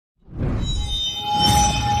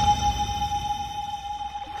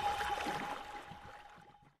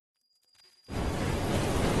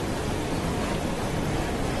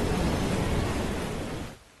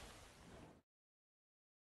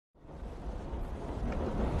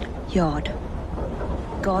Yard.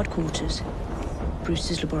 Guard quarters.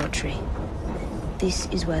 Brewster's laboratory. This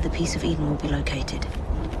is where the piece of Eden will be located.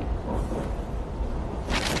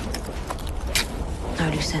 No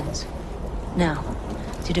loose ends. Now,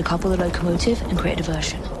 to decouple the locomotive and create a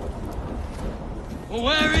diversion. Well,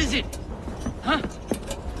 where is it? Huh?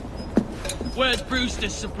 Where's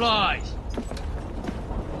Brewster's supplies?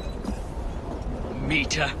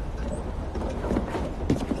 Meter.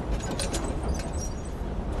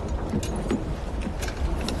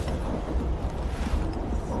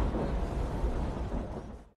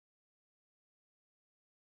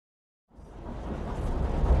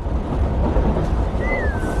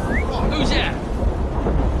 Who's there?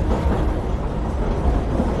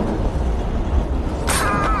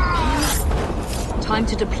 Time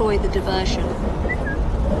to deploy the diversion.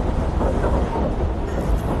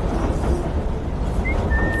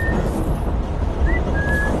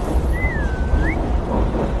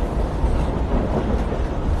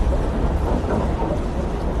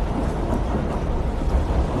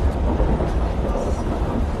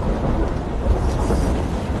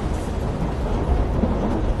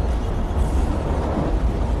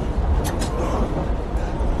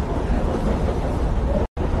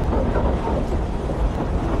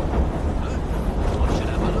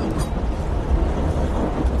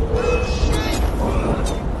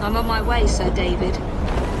 I'm on my way, Sir David.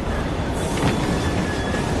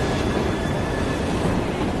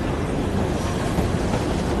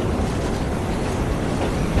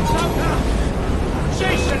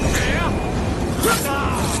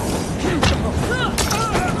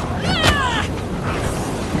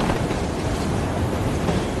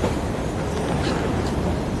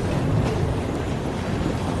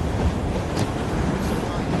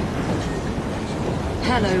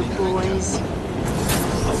 Hello, boys.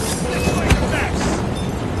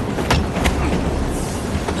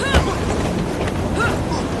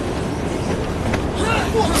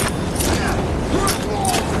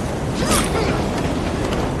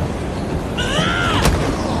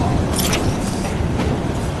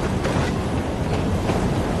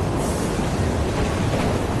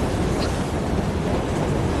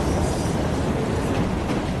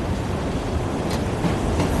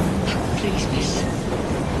 Please, miss.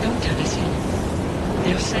 Don't tell us in.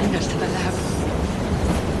 They'll send us to the lab.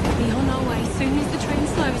 We'll be on our way soon as the train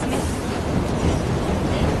slows, miss.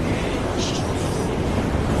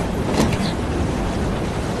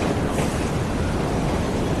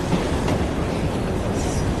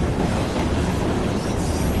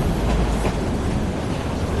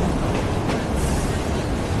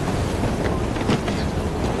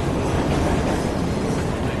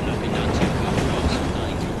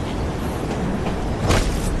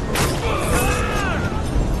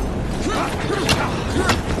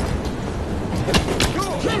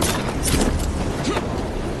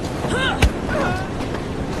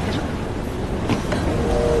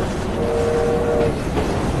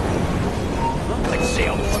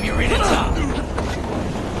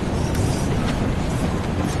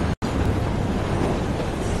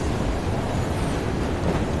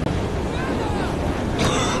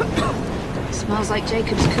 Smells like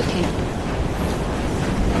Jacob's cooking.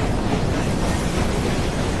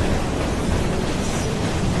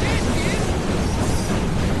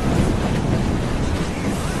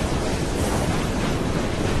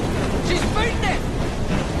 She's beaten it!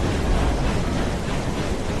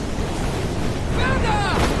 Found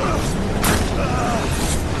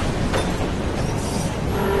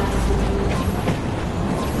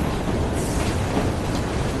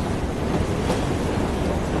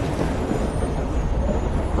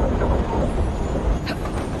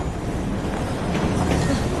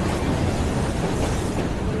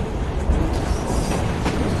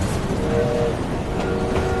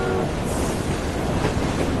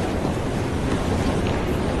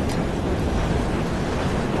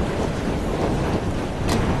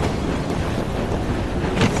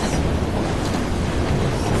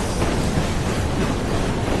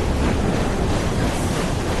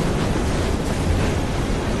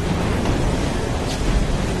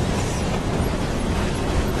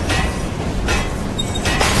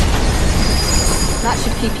That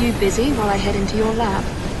should keep you busy while I head into your lab.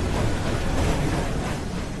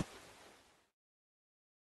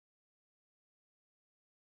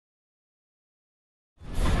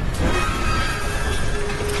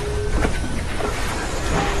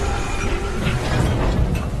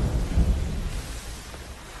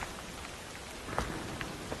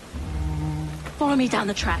 Follow me down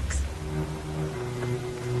the tracks.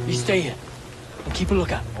 You stay here and keep a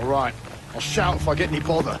lookout. All right. I'll shout if I get any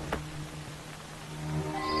bother.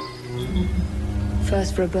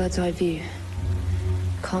 First for a bird's eye view.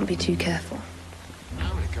 Can't be too careful.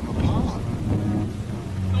 How will it come apart?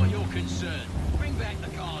 Not your concern. Bring back the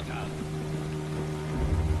cargo.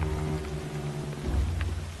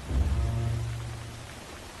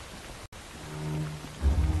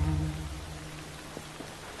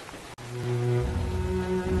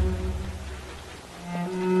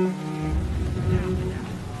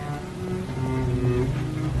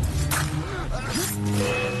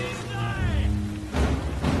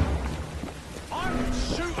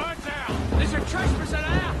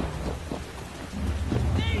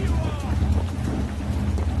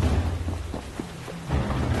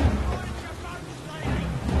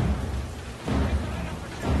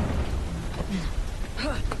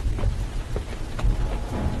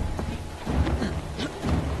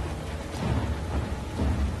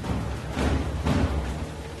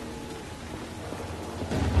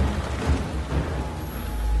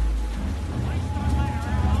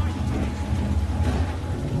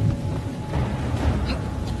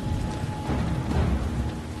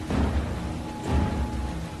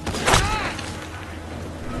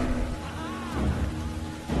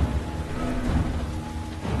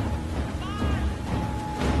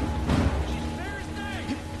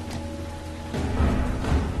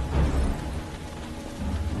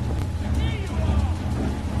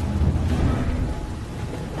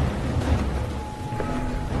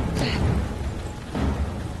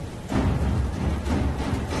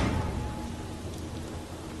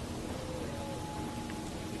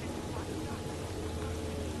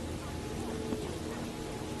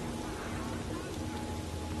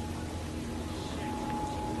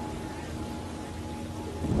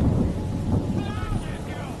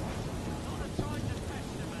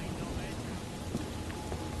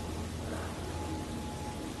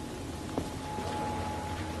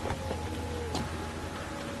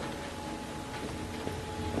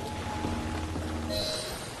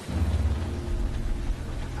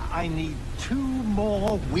 I need 2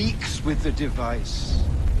 more weeks with the device.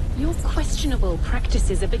 Your questionable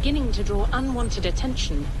practices are beginning to draw unwanted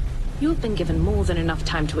attention. You have been given more than enough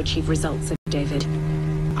time to achieve results, Sir David.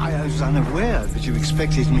 I was unaware that you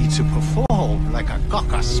expected me to perform like a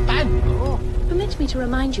cocker spaniel. Permit me to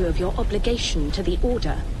remind you of your obligation to the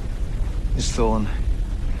Order. Miss Thorne,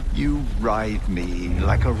 you ride me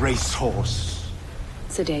like a racehorse.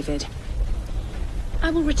 Sir David.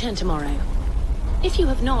 I will return tomorrow. If you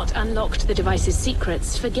have not unlocked the device's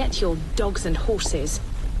secrets, forget your dogs and horses.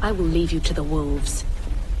 I will leave you to the wolves.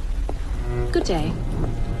 Good day.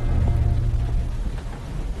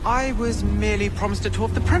 I was merely promised a tour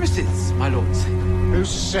of the premises, my lords. Who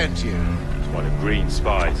sent you? It's one of Green's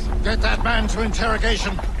spies. Get that man to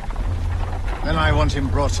interrogation. Then I want him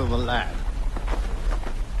brought to the lab.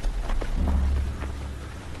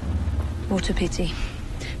 What a pity.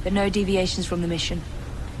 But no deviations from the mission.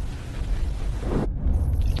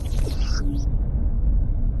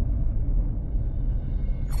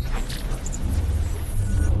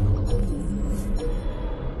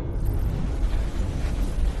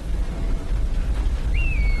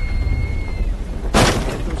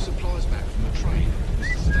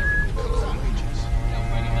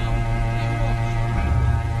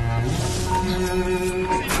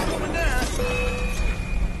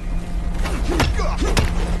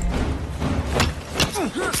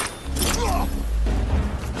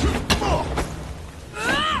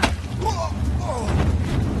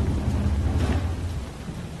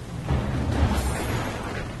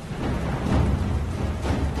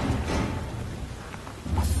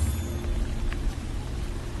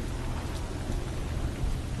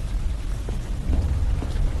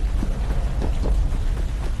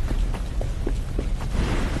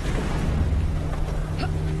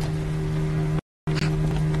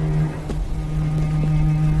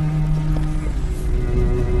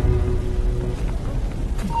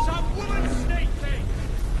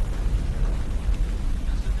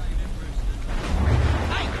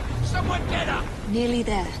 Nearly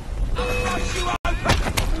there.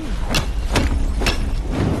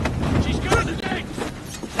 She's got the neck!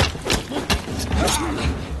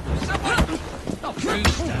 Someone! Not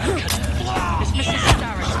Brewster, it's Mrs.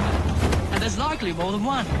 Starrister. And there's likely more than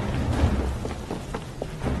one.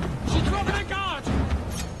 She's dropping a guard!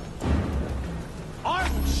 I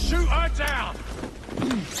will shoot her down!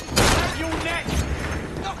 Have your neck!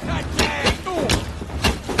 Knock her dead!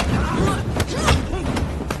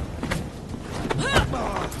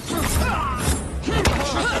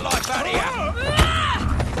 Shoot the life out of you!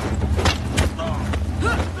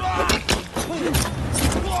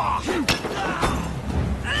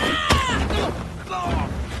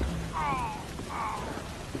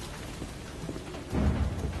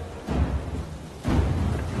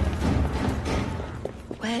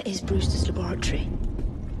 Where is Brewster's laboratory?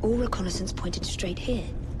 All reconnaissance pointed straight here.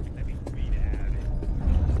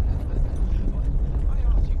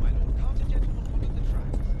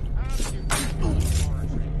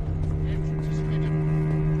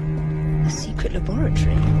 A secret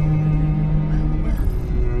laboratory?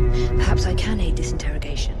 Well. Perhaps I can aid this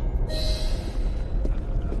interrogation.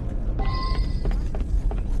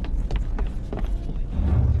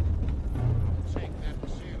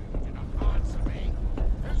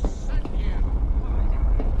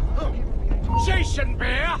 Jason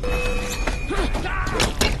Bear!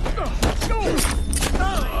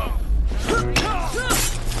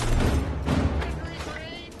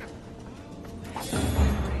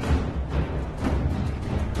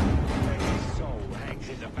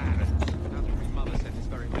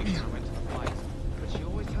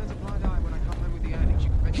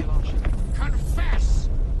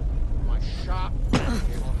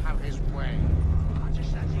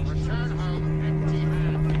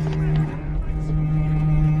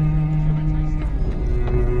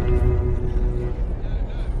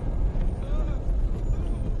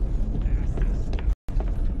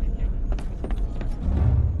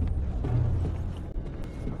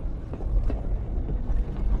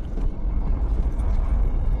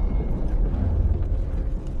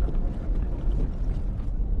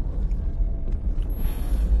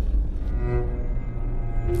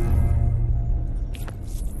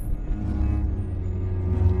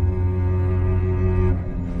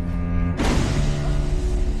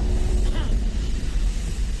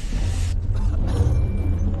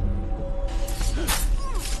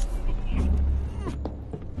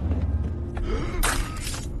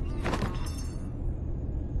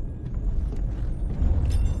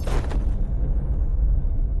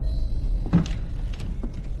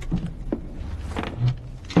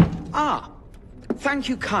 Ah, thank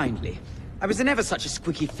you kindly. I was in ever such a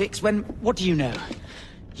squeaky fix when, what do you know?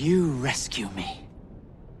 You rescue me.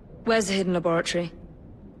 Where's the hidden laboratory?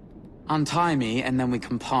 Untie me and then we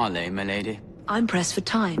can parley, milady. I'm pressed for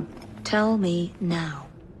time. Tell me now.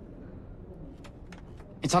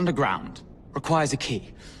 It's underground. Requires a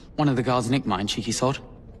key. One of the guards nicked mine, cheeky sod.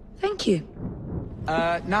 Thank you.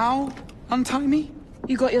 Now? Untie me?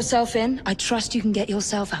 You got yourself in. I trust you can get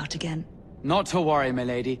yourself out again. Not to worry,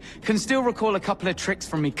 milady. Can still recall a couple of tricks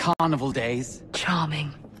from me carnival days.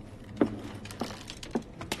 Charming.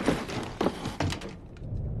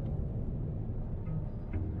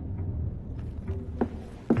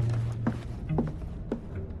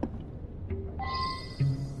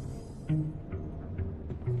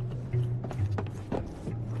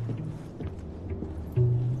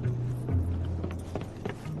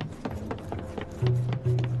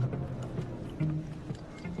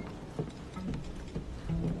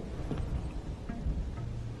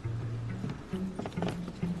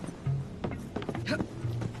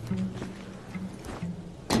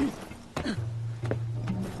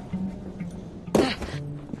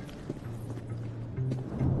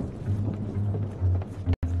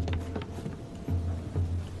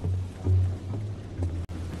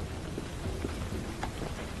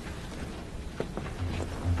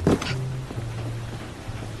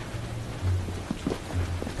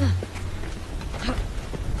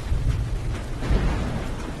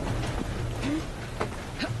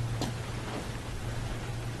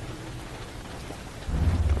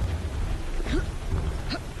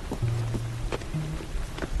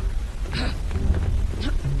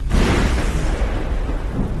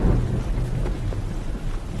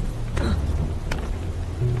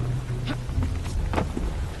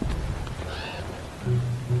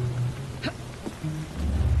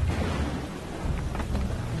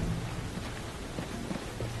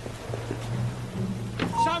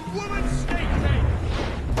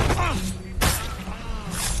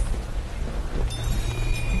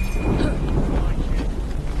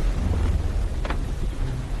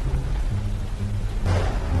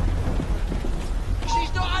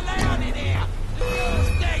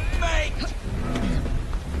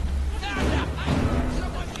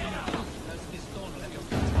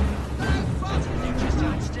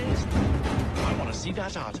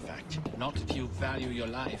 That artifact, not if you value your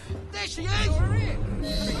life. There she is!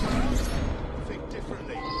 Think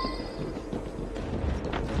differently.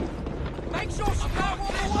 Make sure she can't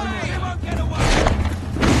walk away! She won't get away!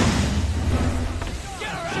 Get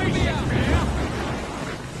her out of here!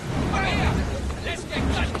 Come here! Let's get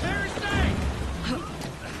that clear as day!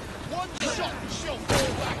 One shot and she'll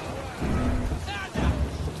fall back.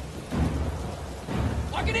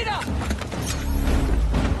 I can hit her!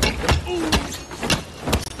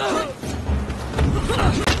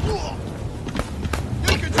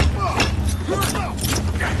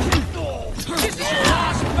 You can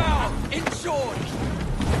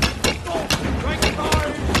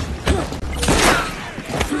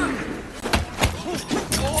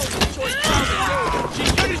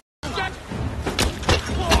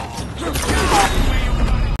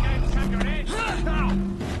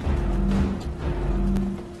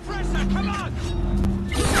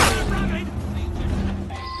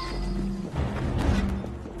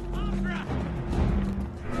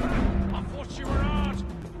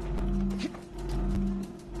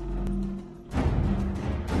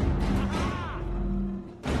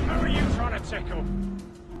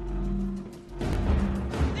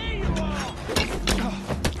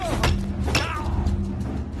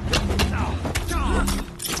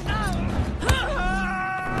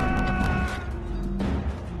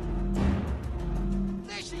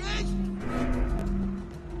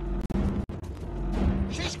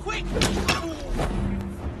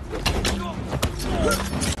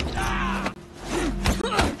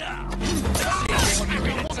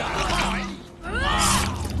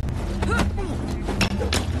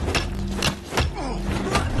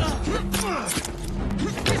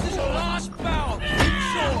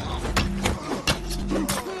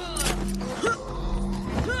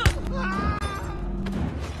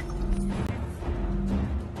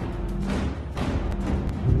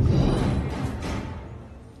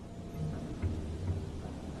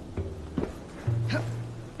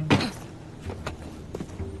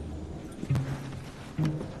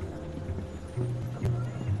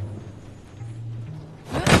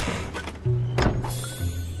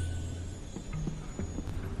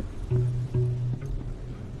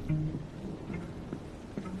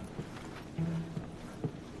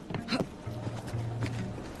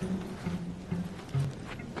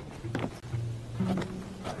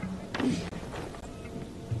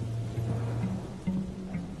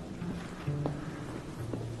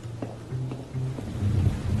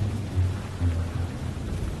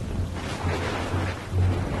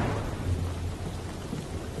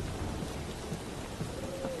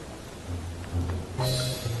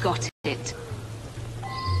got it.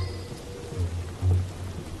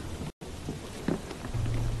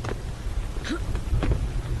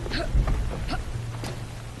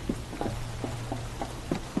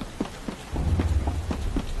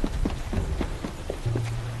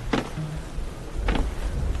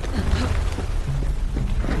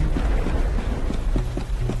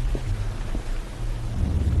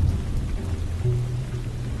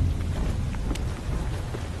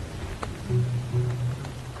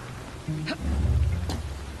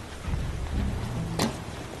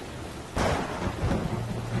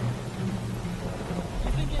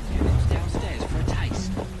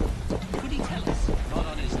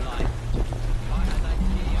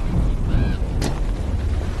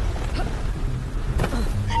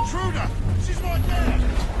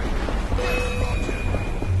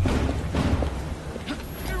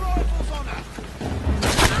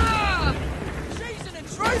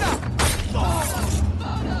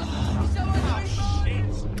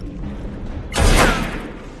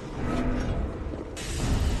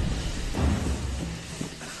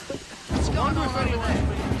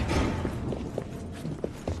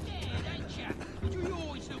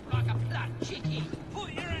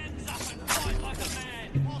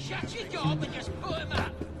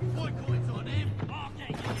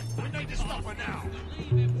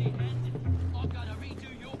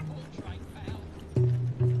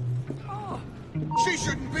 She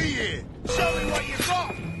shouldn't be here! Show me what you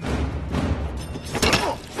got!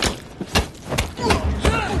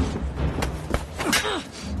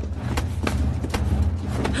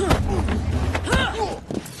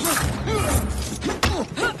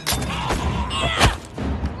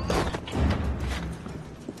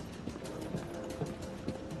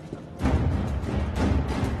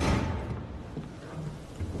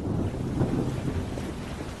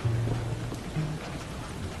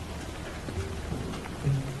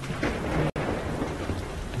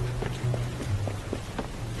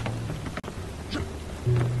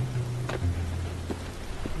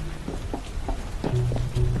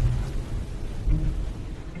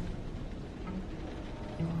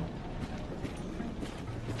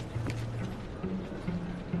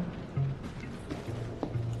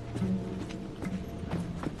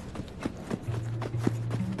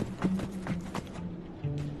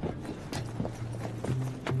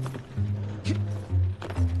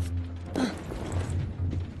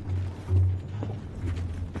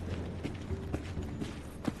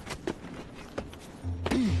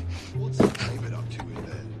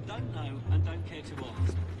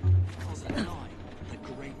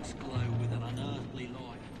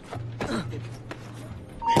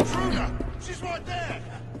 She's right there!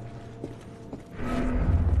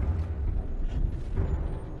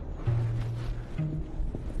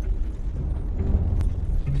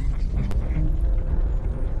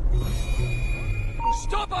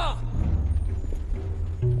 Stop her!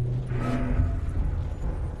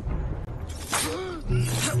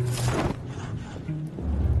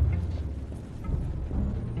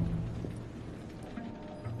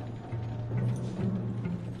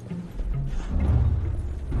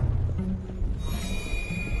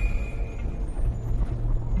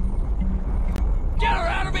 Get her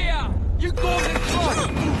out of here! You golden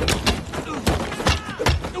clod!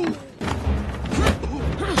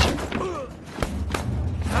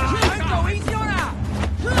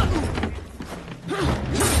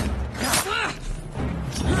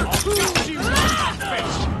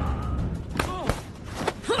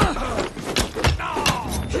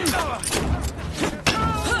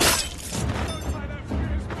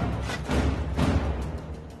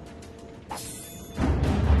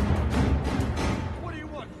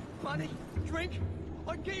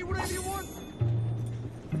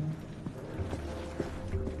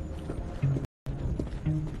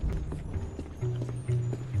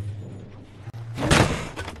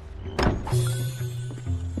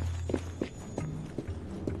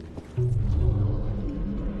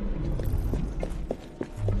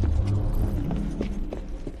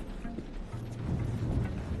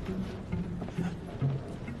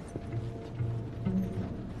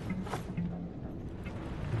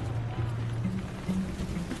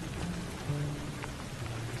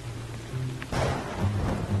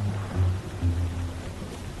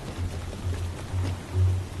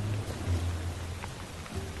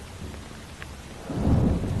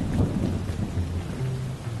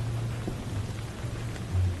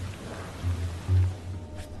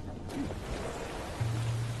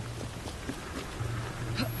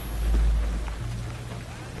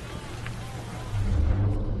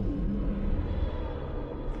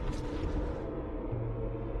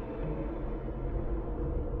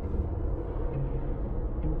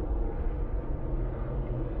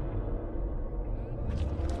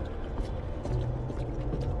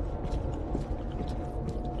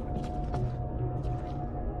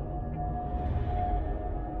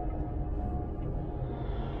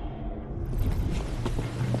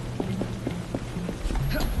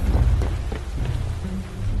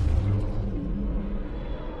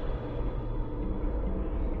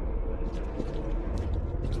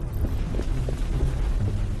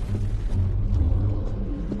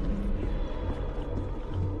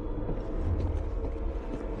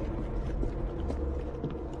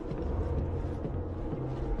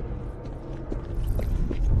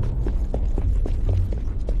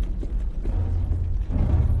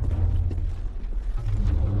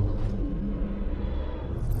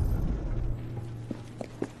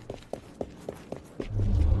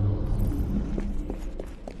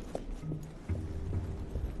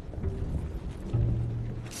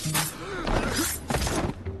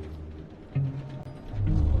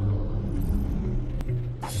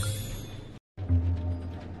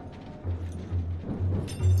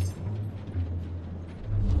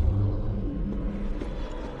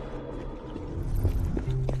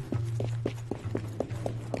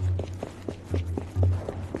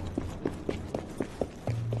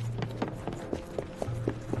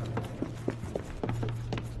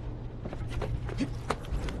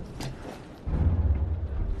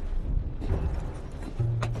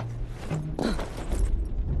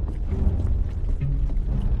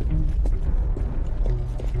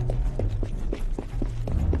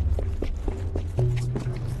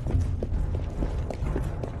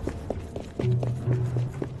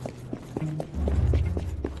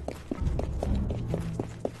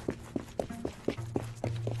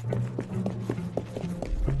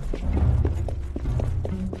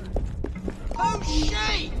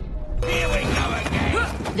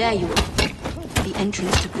 There you are. The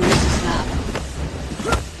entrance to Bruce's lab.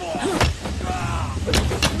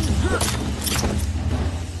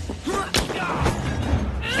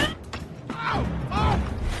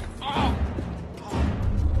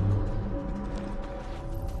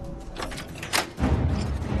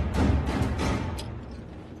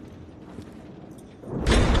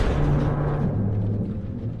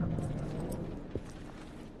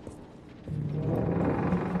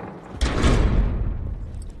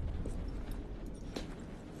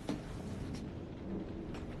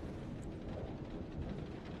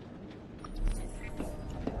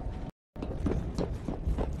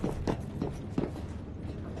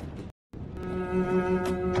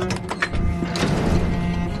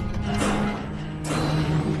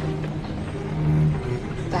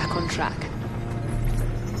 Back on track.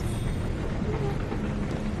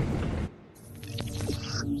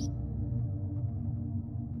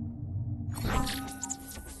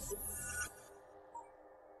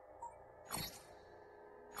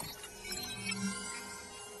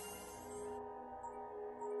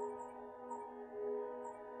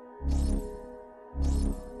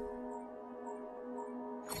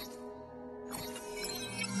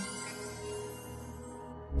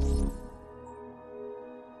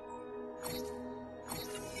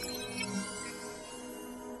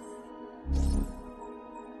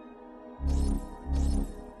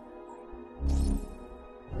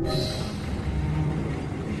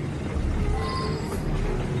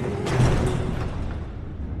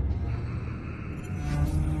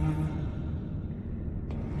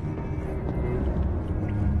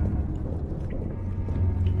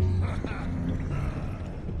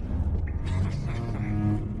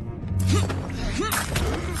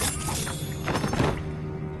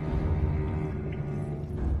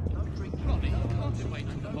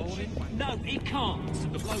 No, he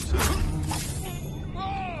can't. The bloke's...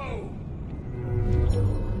 Oh!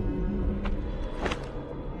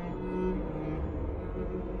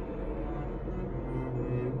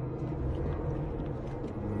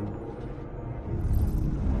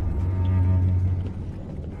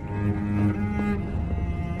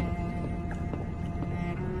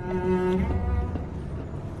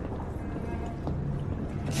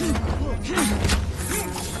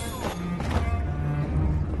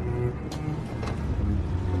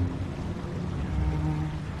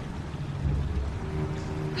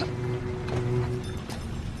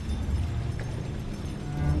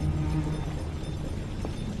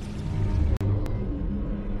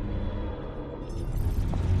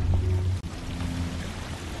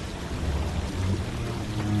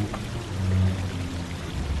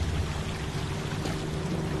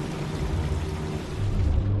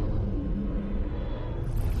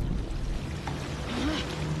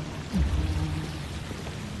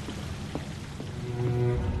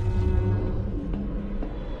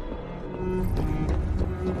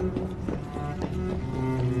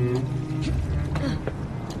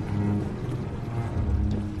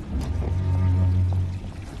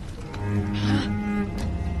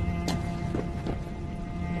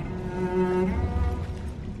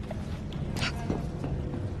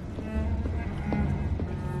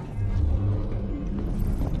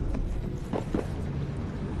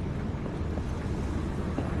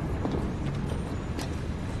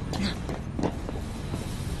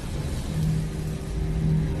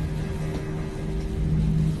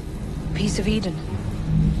 Piece of Eden.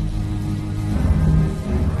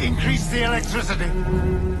 Increase the electricity.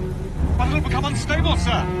 But it'll become unstable,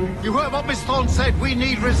 sir. You heard what Miss Thorne said. We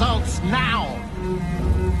need results now.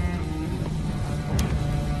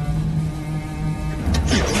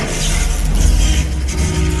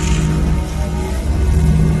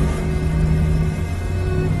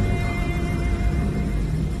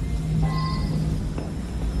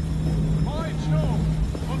 My job.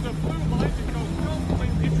 Under blue light, it goes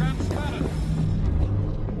completely transparent.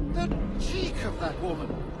 The cheek of that woman.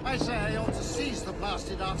 I say I ought to seize the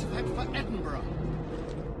blasted artifact for Edinburgh.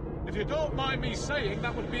 If you don't mind me saying,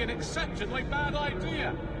 that would be an exceptionally bad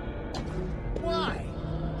idea. Why?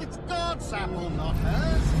 It's God's apple, not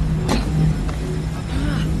hers.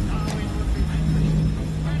 Darwin would be angry.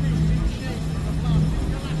 Vanished in shape from the blasted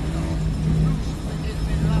galactor. Bruce with his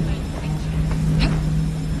beloved picture.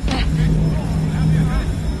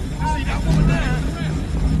 See that woman there?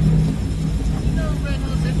 No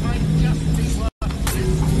riddles, it might just be worth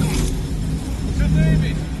this. Sir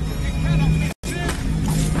David, it cannot be true.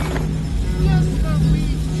 Just a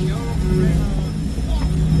wee joke, Reynolds. What?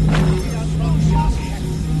 We are not just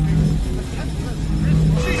the Templars'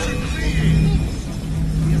 prisoners.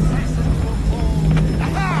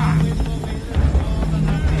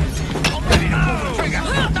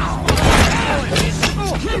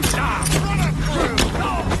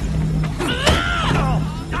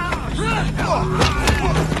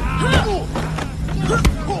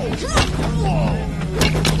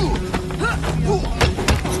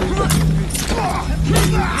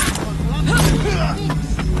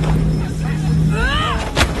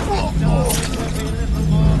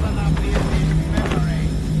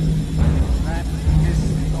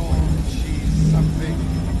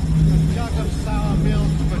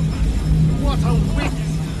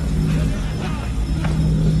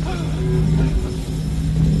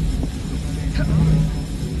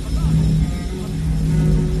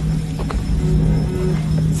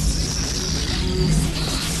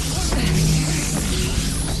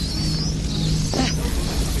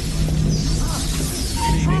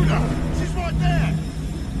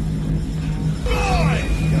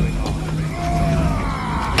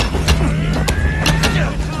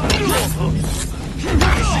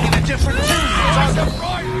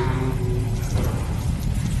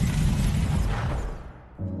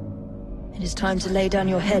 It is time to lay down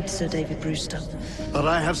your head, Sir David Brewster. But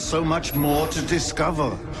I have so much more to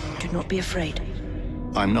discover. Do not be afraid.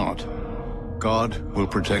 I'm not. God will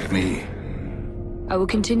protect me. I will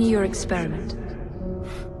continue your experiment.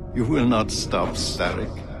 You will not stop, Starrick.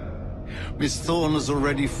 Miss Thorne has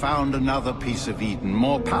already found another piece of Eden,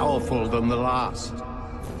 more powerful than the last.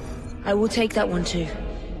 I will take that one too.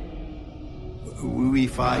 We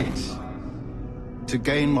fight to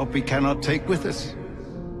gain what we cannot take with us.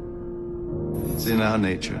 It's in our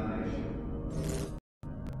nature.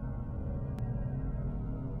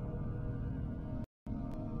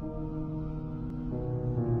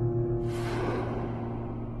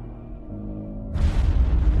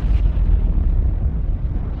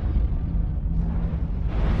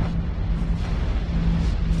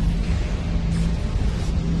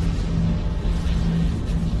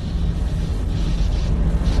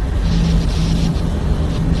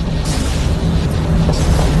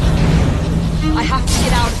 I have to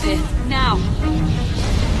get out of here, now!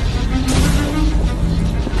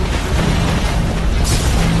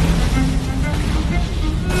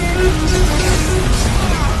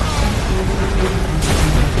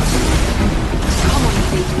 Come on,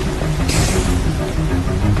 Pete.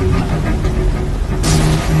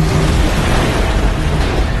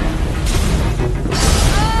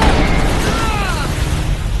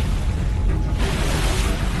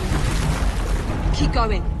 Keep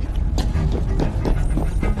going.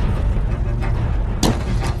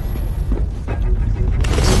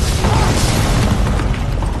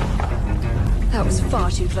 That was far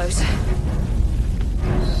too close.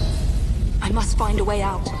 I must find a way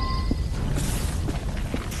out.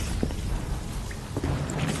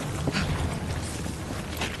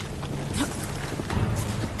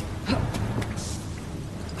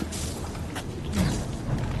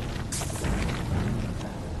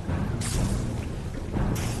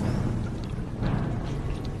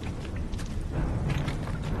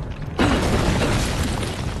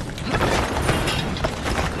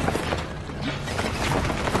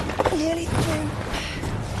 Nearly through.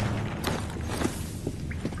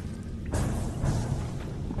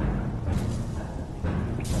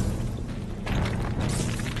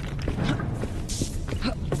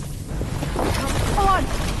 Come on!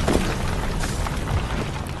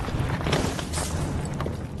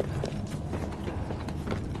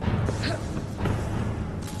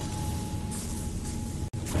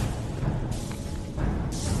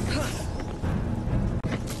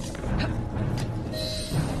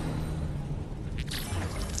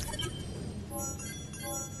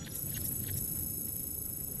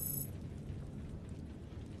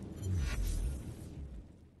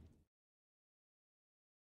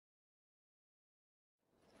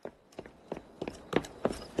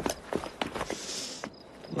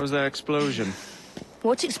 What was that explosion?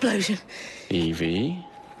 What explosion? Evie?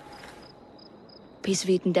 Piece of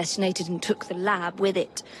Eden detonated and took the lab with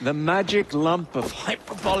it. The magic lump of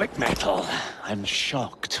hyperbolic metal. I'm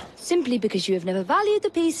shocked. Simply because you have never valued the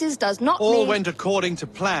pieces does not All mean... went according to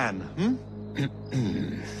plan,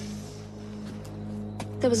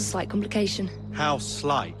 There was a slight complication. How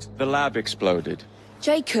slight. The lab exploded.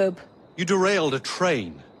 Jacob. You derailed a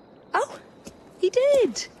train. Oh, he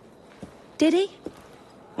did. Did he?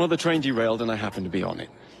 Well, the train derailed and I happened to be on it.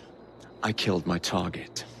 I killed my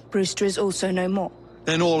target. Brewster is also no more.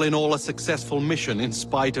 Then all in all a successful mission in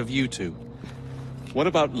spite of you two. What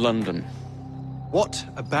about London? What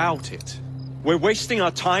about it? We're wasting our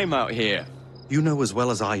time out here. You know as well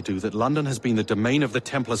as I do that London has been the domain of the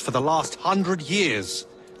Templars for the last 100 years.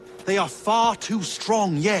 They are far too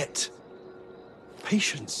strong yet.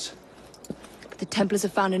 Patience. But the Templars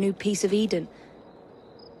have found a new piece of Eden.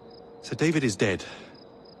 Sir David is dead.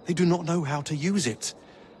 They do not know how to use it.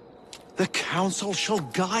 The Council shall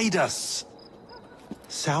guide us.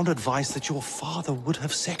 Sound advice that your father would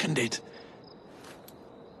have seconded.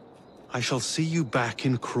 I shall see you back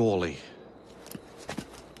in Crawley.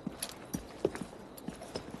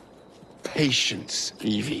 Patience,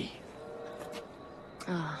 Evie.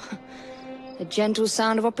 The gentle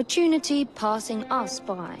sound of opportunity passing us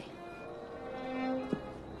by.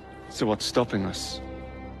 So what's stopping us?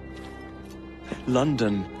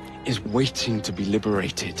 London is waiting to be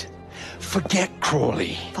liberated. Forget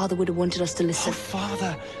Crawley. Father would have wanted us to Oh, listen.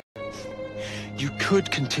 Father. You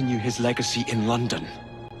could continue his legacy in London.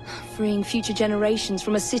 Freeing future generations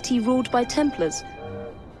from a city ruled by Templars.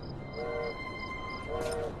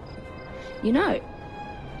 You know,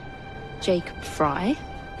 Jacob Fry,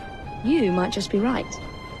 you might just be right.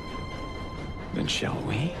 Then shall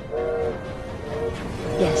we?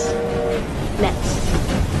 Yes. Let's.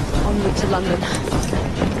 En route to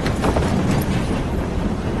London.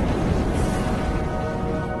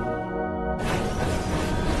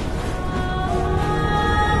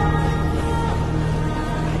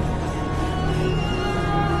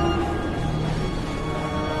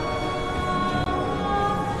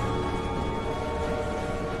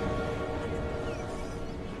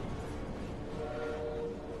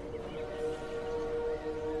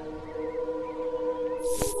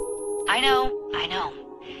 I know.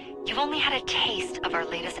 You've only had a taste of our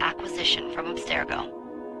latest acquisition from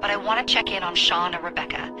Abstergo. But I want to check in on Sean and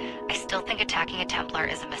Rebecca. I still think attacking a Templar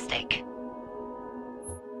is a mistake.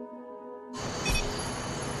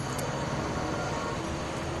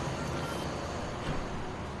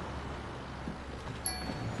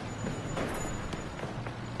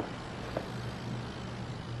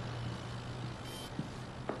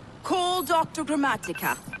 Call Dr.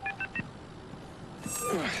 Grammatica.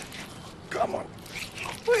 Come on.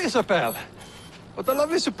 Where is Isabel? What a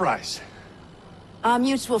lovely surprise. Our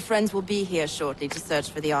mutual friends will be here shortly to search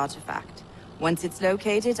for the artifact. Once it's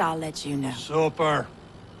located, I'll let you know. Super.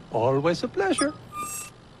 Always a pleasure.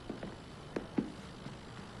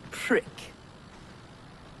 Prick.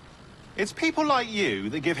 It's people like you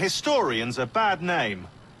that give historians a bad name.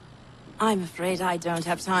 I'm afraid I don't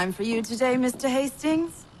have time for you today, Mr.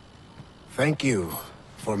 Hastings. Thank you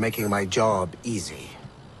for making my job easy.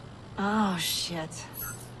 Oh, shit.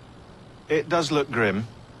 It does look grim.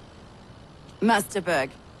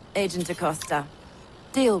 Masterberg, Agent Acosta.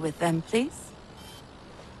 Deal with them, please.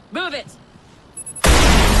 Move it!